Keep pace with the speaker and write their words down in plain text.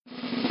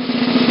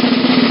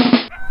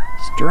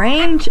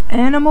Strange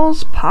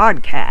Animals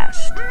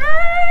Podcast.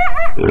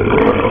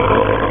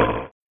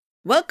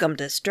 Welcome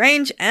to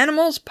Strange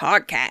Animals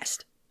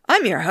Podcast.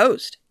 I'm your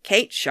host,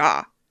 Kate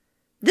Shaw.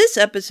 This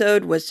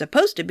episode was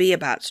supposed to be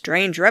about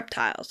strange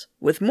reptiles,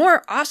 with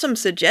more awesome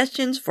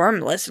suggestions from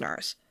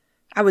listeners.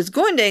 I was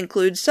going to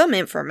include some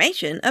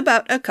information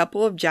about a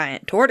couple of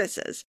giant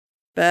tortoises,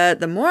 but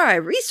the more I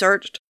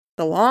researched,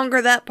 the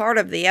longer that part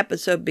of the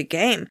episode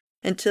became,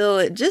 until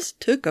it just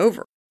took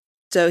over.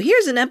 So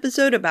here's an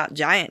episode about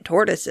giant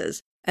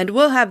tortoises, and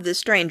we'll have the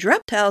Strange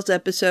Reptiles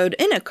episode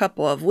in a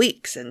couple of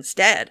weeks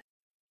instead.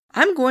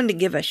 I'm going to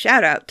give a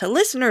shout out to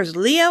listeners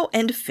Leo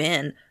and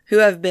Finn, who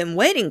have been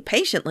waiting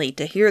patiently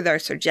to hear their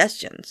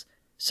suggestions.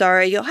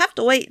 Sorry, you'll have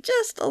to wait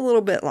just a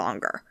little bit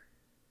longer.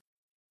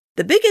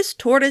 The biggest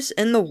tortoise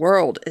in the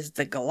world is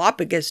the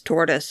Galapagos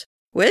tortoise,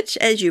 which,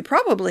 as you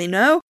probably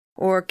know,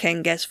 or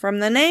can guess from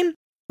the name,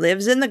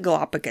 lives in the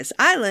Galapagos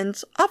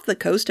Islands off the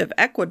coast of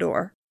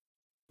Ecuador.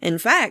 In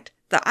fact,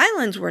 the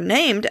islands were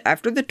named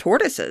after the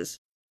tortoises.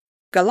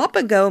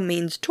 Galapagos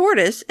means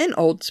tortoise in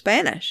Old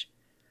Spanish.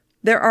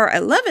 There are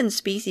 11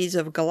 species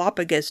of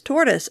Galapagos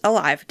tortoise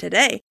alive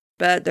today,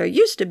 but there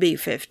used to be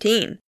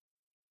 15.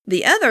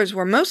 The others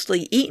were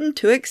mostly eaten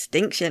to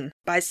extinction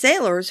by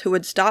sailors who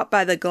would stop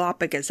by the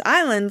Galapagos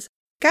Islands,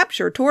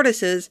 capture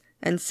tortoises,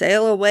 and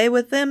sail away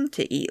with them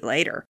to eat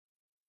later.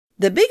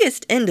 The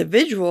biggest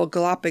individual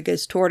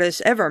Galapagos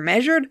tortoise ever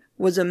measured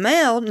was a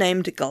male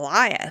named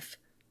Goliath.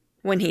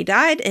 When he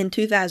died in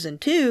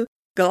 2002,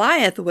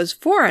 Goliath was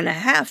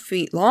 4.5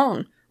 feet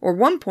long, or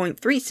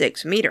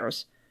 1.36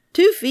 meters,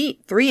 2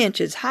 feet 3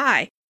 inches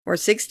high, or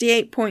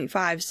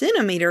 68.5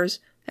 centimeters,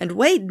 and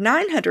weighed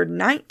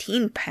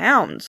 919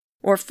 pounds,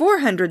 or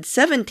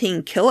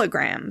 417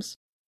 kilograms.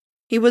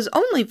 He was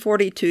only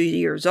 42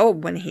 years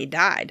old when he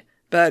died,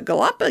 but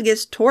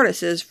Galapagos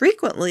tortoises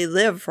frequently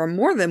live for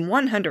more than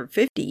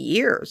 150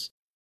 years.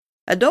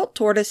 Adult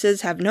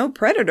tortoises have no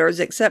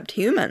predators except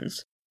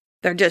humans.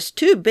 They're just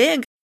too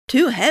big,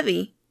 too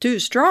heavy, too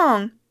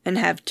strong, and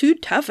have too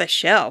tough a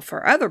shell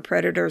for other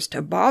predators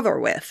to bother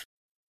with.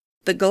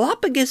 The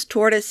Galapagos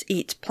tortoise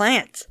eats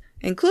plants,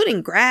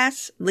 including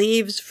grass,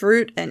 leaves,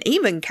 fruit, and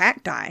even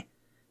cacti.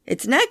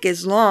 Its neck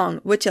is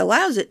long, which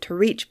allows it to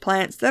reach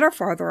plants that are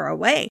farther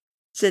away,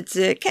 since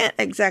it can't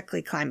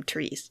exactly climb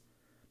trees.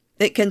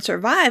 It can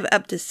survive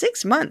up to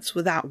 6 months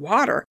without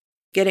water,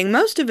 getting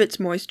most of its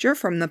moisture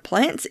from the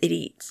plants it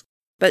eats.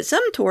 But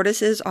some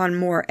tortoises on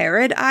more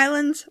arid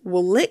islands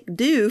will lick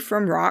dew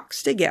from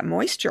rocks to get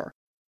moisture.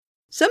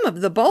 Some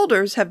of the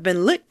boulders have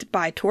been licked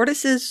by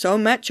tortoises so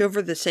much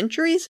over the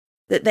centuries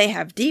that they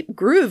have deep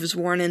grooves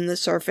worn in the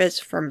surface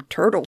from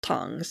turtle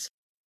tongues.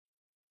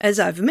 As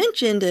I've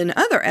mentioned in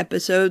other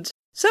episodes,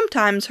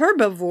 sometimes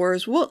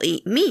herbivores will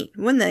eat meat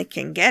when they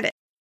can get it.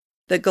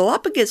 The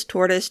Galapagos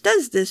tortoise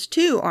does this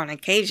too on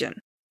occasion.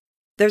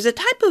 There's a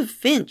type of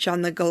finch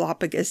on the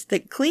Galapagos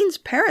that cleans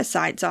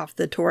parasites off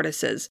the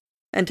tortoises,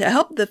 and to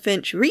help the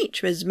finch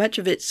reach as much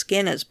of its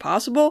skin as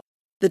possible,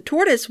 the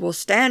tortoise will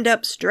stand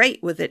up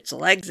straight with its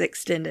legs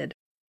extended.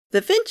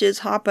 The finches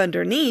hop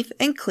underneath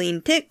and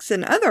clean ticks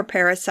and other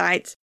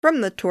parasites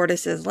from the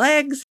tortoise's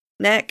legs,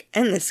 neck,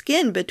 and the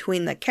skin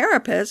between the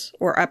carapace,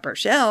 or upper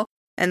shell,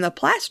 and the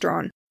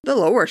plastron, the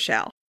lower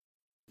shell.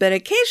 But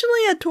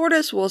occasionally a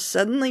tortoise will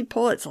suddenly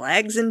pull its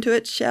legs into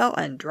its shell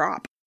and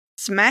drop,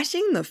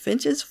 smashing the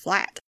finches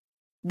flat.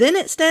 Then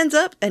it stands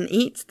up and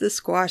eats the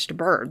squashed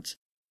birds.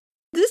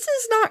 This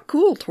is not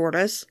cool,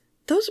 tortoise.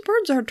 Those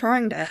birds are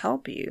trying to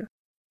help you.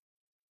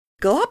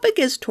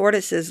 Galapagos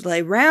tortoises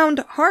lay round,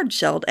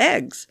 hard-shelled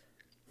eggs.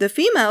 The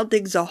female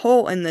digs a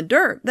hole in the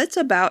dirt that's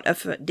about a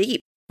foot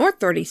deep, or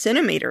 30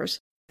 centimeters,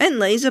 and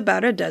lays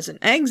about a dozen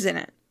eggs in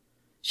it.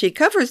 She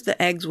covers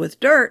the eggs with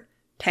dirt,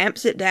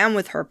 tamps it down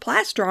with her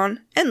plastron,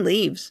 and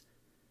leaves.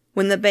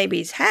 When the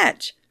babies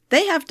hatch,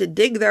 they have to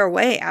dig their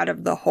way out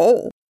of the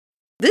hole.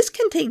 This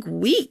can take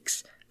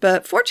weeks,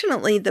 but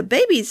fortunately the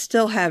babies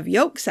still have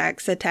yolk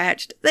sacs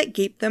attached that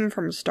keep them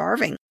from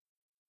starving.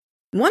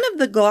 One of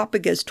the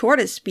Galapagos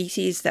tortoise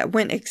species that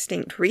went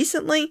extinct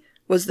recently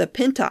was the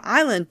Pinta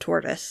Island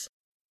tortoise.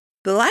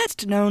 The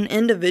last known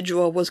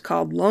individual was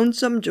called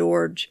Lonesome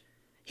George.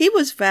 He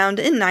was found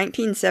in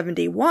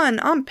 1971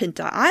 on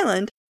Pinta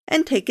Island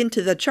and taken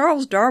to the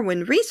Charles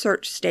Darwin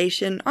Research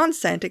Station on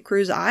Santa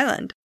Cruz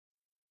Island.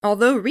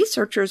 Although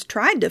researchers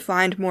tried to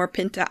find more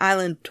Pinta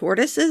Island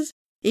tortoises,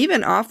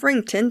 even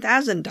offering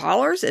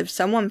 $10,000 if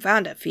someone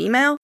found a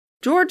female,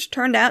 George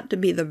turned out to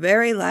be the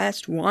very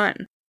last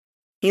one.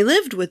 He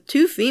lived with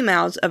 2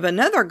 females of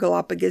another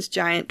Galapagos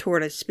giant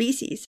tortoise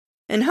species,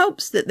 in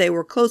hopes that they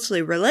were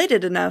closely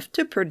related enough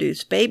to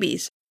produce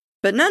babies,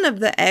 but none of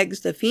the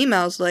eggs the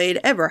females laid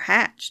ever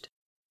hatched.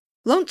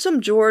 Lonesome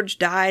George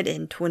died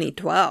in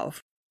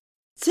 2012.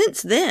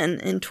 Since then,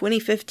 in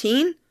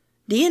 2015,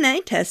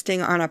 DNA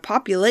testing on a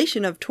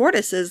population of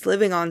tortoises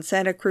living on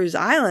Santa Cruz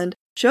Island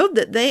showed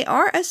that they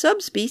are a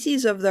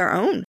subspecies of their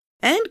own,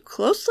 and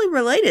closely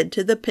related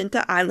to the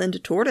Pinta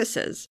Island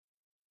tortoises.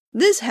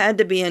 This had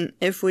to be an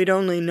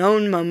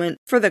if-we'd-only-known moment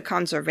for the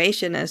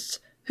conservationists,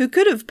 who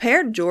could have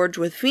paired George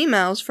with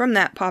females from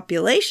that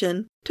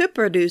population to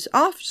produce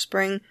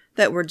offspring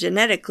that were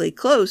genetically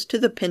close to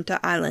the Pinta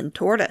Island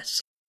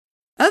tortoise.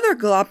 Other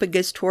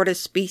Galapagos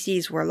tortoise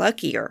species were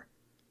luckier.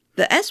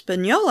 The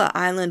Española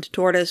Island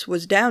tortoise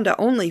was down to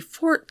only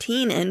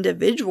 14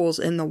 individuals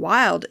in the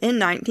wild in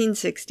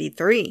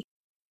 1963.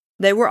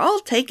 They were all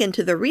taken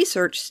to the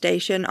research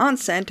station on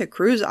Santa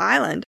Cruz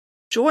Island,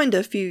 joined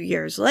a few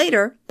years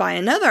later by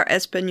another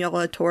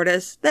Española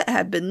tortoise that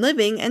had been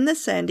living in the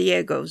San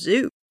Diego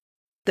Zoo.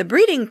 The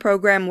breeding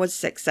program was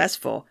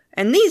successful,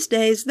 and these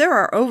days there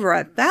are over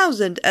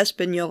 1,000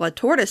 Española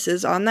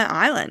tortoises on the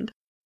island.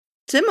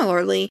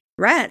 Similarly,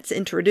 rats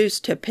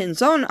introduced to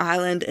Pinzon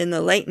Island in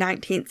the late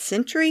 19th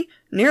century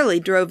nearly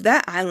drove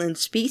that island's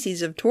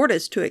species of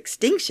tortoise to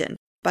extinction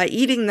by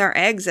eating their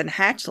eggs and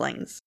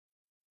hatchlings.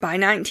 By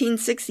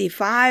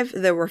 1965,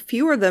 there were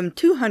fewer than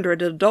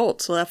 200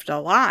 adults left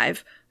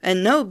alive,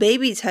 and no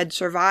babies had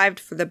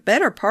survived for the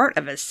better part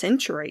of a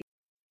century.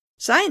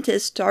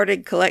 Scientists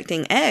started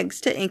collecting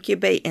eggs to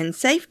incubate in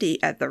safety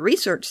at the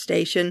research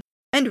station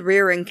and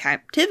rear in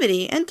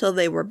captivity until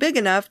they were big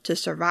enough to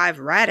survive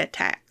rat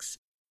attacks.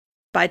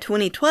 By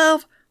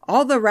 2012,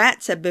 all the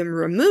rats had been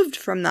removed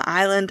from the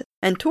island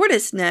and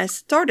tortoise nests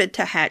started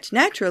to hatch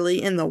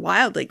naturally in the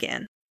wild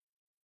again.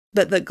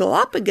 But the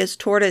Galapagos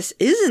tortoise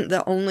isn't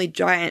the only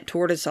giant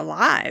tortoise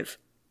alive.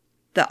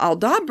 The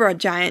Aldabra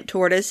giant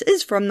tortoise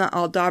is from the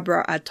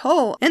Aldabra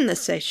Atoll in the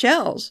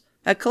Seychelles,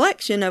 a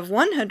collection of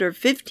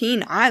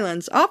 115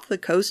 islands off the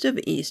coast of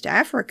East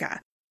Africa.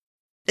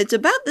 It's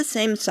about the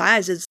same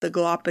size as the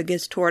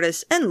Galapagos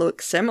tortoise and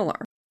looks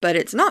similar, but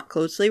it's not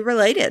closely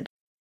related.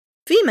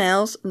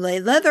 Females lay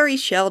leathery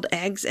shelled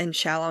eggs in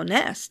shallow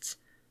nests.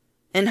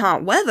 In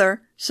hot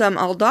weather, some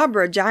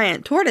Aldabra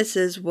giant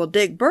tortoises will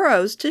dig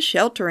burrows to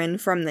shelter in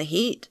from the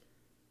heat.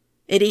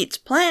 It eats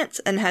plants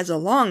and has a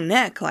long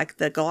neck like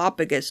the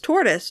Galapagos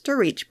tortoise to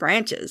reach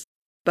branches.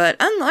 But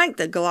unlike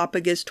the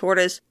Galapagos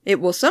tortoise,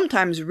 it will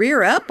sometimes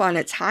rear up on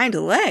its hind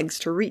legs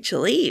to reach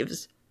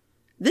leaves.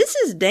 This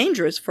is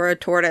dangerous for a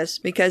tortoise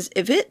because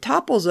if it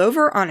topples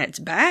over on its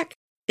back,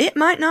 it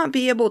might not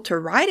be able to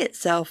right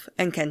itself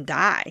and can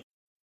die.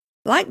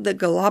 Like the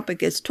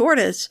Galapagos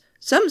tortoise,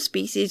 some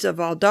species of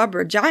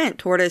Aldabra giant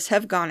tortoise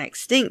have gone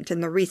extinct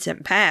in the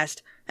recent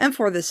past, and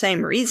for the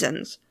same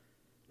reasons.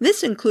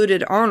 This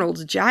included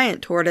Arnold's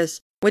giant tortoise,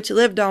 which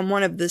lived on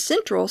one of the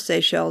central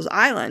Seychelles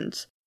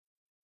Islands.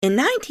 In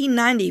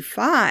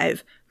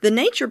 1995, the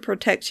Nature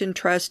Protection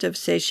Trust of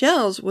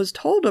Seychelles was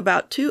told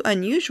about two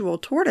unusual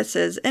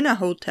tortoises in a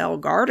hotel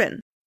garden.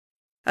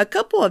 A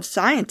couple of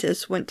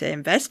scientists went to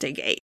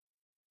investigate.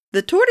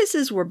 The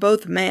tortoises were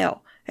both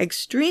male,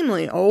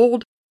 extremely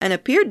old, and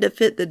appeared to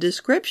fit the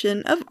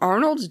description of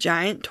Arnold's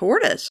giant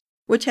tortoise,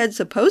 which had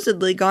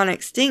supposedly gone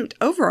extinct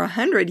over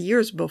 100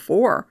 years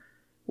before.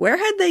 Where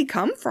had they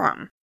come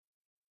from?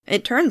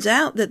 It turns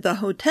out that the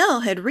hotel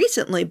had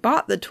recently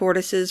bought the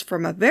tortoises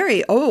from a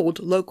very old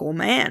local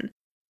man.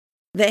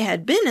 They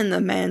had been in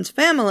the man's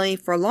family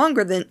for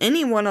longer than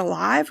anyone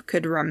alive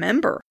could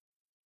remember.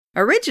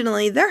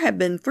 Originally, there had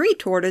been 3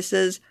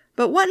 tortoises,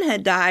 but one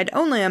had died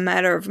only a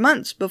matter of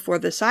months before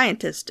the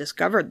scientists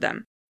discovered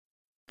them.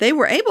 They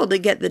were able to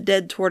get the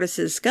dead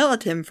tortoise's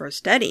skeleton for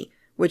study,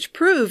 which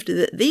proved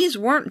that these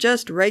weren't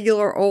just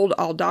regular old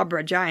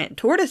Aldabra giant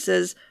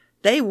tortoises,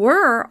 they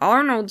were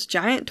Arnold's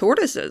giant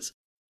tortoises,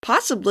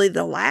 possibly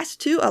the last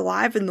 2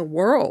 alive in the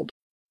world.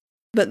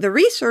 But the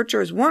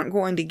researchers weren't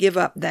going to give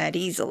up that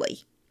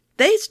easily.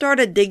 They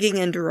started digging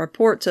into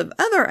reports of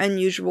other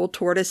unusual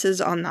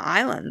tortoises on the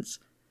islands.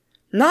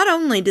 Not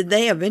only did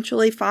they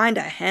eventually find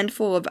a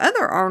handful of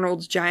other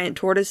Arnold's giant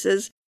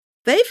tortoises,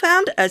 they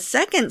found a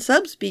second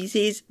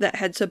subspecies that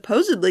had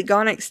supposedly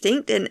gone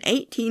extinct in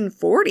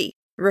 1840,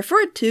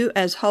 referred to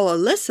as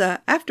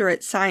Hololissa after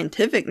its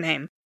scientific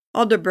name,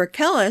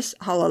 Aldebrachellus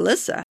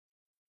hololissa.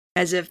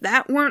 As if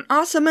that weren't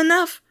awesome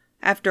enough,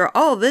 after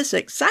all this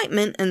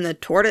excitement in the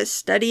tortoise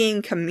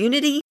studying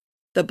community,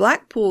 the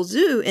Blackpool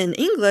Zoo in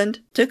England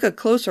took a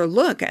closer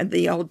look at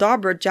the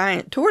Aldabra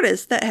giant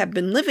tortoise that had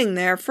been living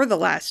there for the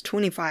last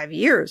 25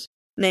 years,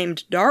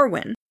 named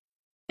Darwin.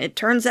 It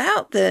turns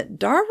out that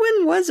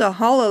Darwin was a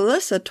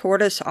Hololissa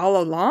tortoise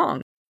all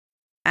along.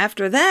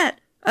 After that,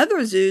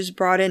 other zoos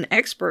brought in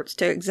experts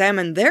to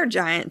examine their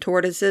giant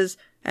tortoises,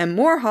 and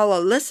more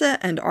Hololissa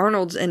and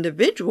Arnold's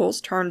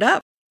individuals turned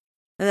up.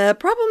 The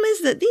problem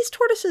is that these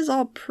tortoises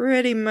all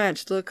pretty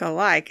much look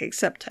alike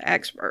except to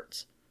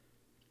experts.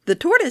 The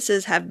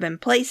tortoises have been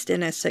placed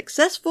in a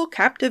successful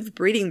captive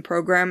breeding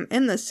program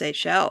in the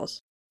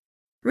Seychelles.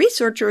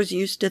 Researchers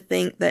used to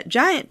think that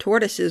giant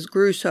tortoises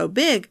grew so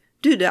big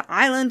due to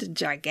island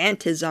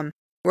gigantism,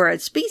 where a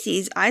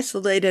species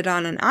isolated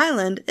on an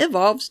island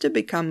evolves to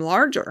become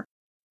larger.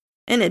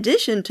 In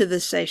addition to the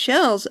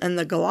Seychelles and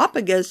the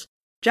Galapagos,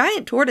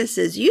 giant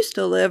tortoises used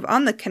to live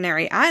on the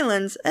Canary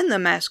Islands and the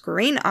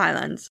Mascarene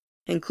Islands,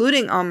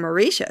 including on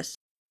Mauritius.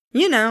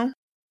 You know,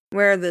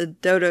 where the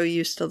dodo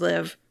used to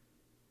live.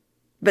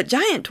 But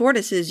giant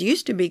tortoises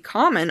used to be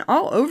common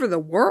all over the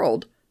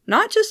world,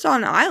 not just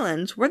on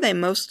islands where they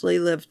mostly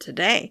live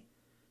today.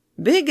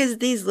 Big as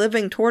these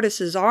living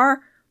tortoises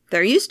are,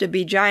 there used to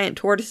be giant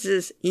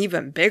tortoises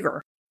even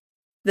bigger.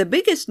 The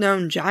biggest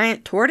known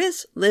giant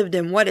tortoise lived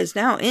in what is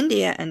now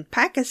India and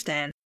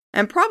Pakistan,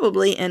 and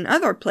probably in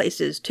other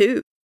places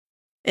too.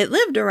 It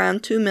lived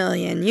around 2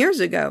 million years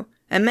ago,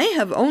 and may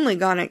have only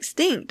gone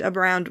extinct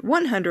around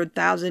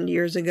 100,000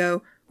 years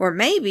ago, or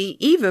maybe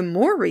even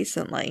more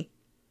recently.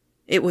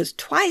 It was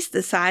twice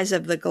the size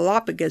of the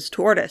Galapagos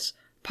tortoise,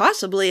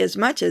 possibly as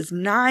much as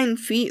 9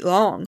 feet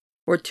long,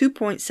 or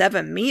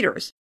 2.7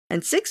 meters,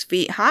 and 6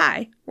 feet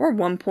high, or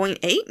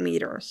 1.8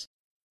 meters.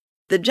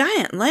 The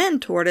giant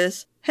land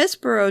tortoise,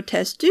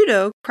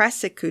 Hesperotestudo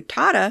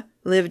crassicutata,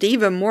 lived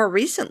even more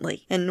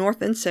recently in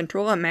North and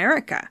Central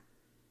America.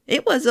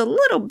 It was a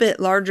little bit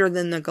larger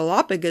than the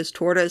Galapagos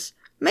tortoise,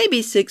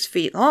 maybe 6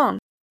 feet long,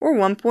 or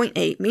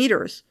 1.8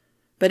 meters,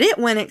 but it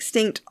went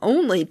extinct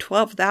only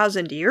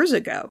 12,000 years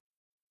ago.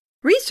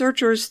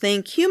 Researchers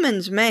think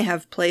humans may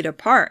have played a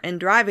part in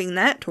driving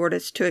that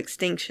tortoise to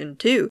extinction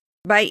too,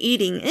 by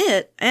eating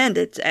it and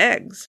its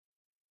eggs.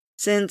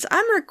 Since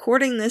I'm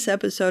recording this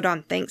episode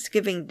on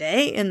Thanksgiving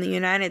Day in the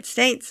United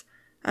States,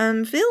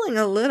 I'm feeling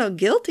a little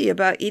guilty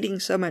about eating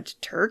so much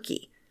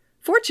turkey.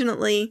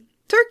 Fortunately,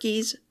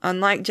 turkeys,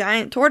 unlike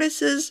giant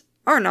tortoises,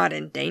 are not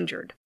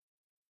endangered.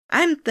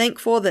 I'm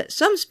thankful that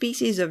some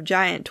species of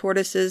giant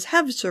tortoises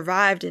have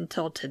survived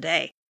until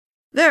today.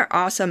 They're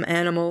awesome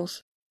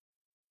animals.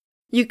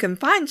 You can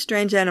find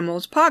Strange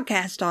Animals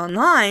Podcast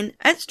online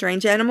at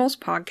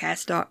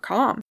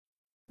strangeanimalspodcast.com.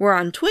 We're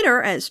on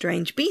Twitter at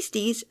Strange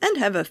Beasties and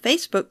have a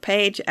Facebook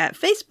page at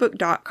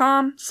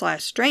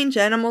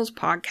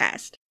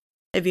facebook.com/strangeanimalspodcast.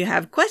 If you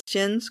have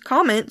questions,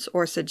 comments,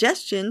 or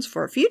suggestions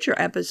for future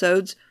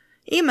episodes,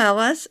 email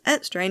us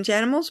at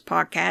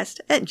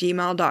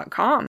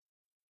strangeanimalspodcast@gmail.com.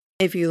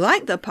 If you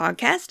like the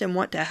podcast and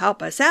want to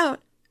help us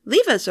out,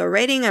 leave us a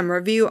rating and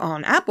review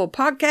on Apple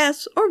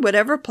Podcasts or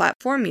whatever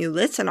platform you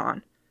listen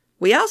on.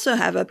 We also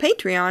have a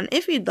Patreon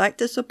if you'd like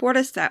to support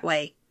us that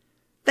way.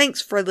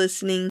 Thanks for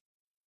listening.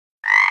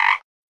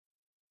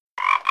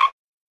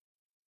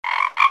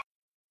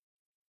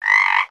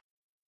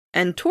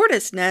 And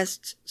tortoise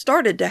nests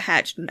started to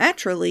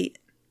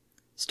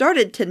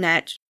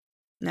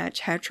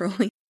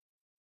naturally,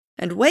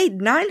 and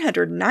weighed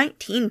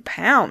 919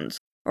 pounds,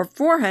 or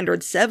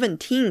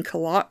 417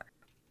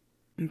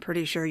 I'm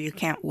pretty sure you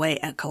can't weigh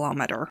a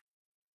kilometer.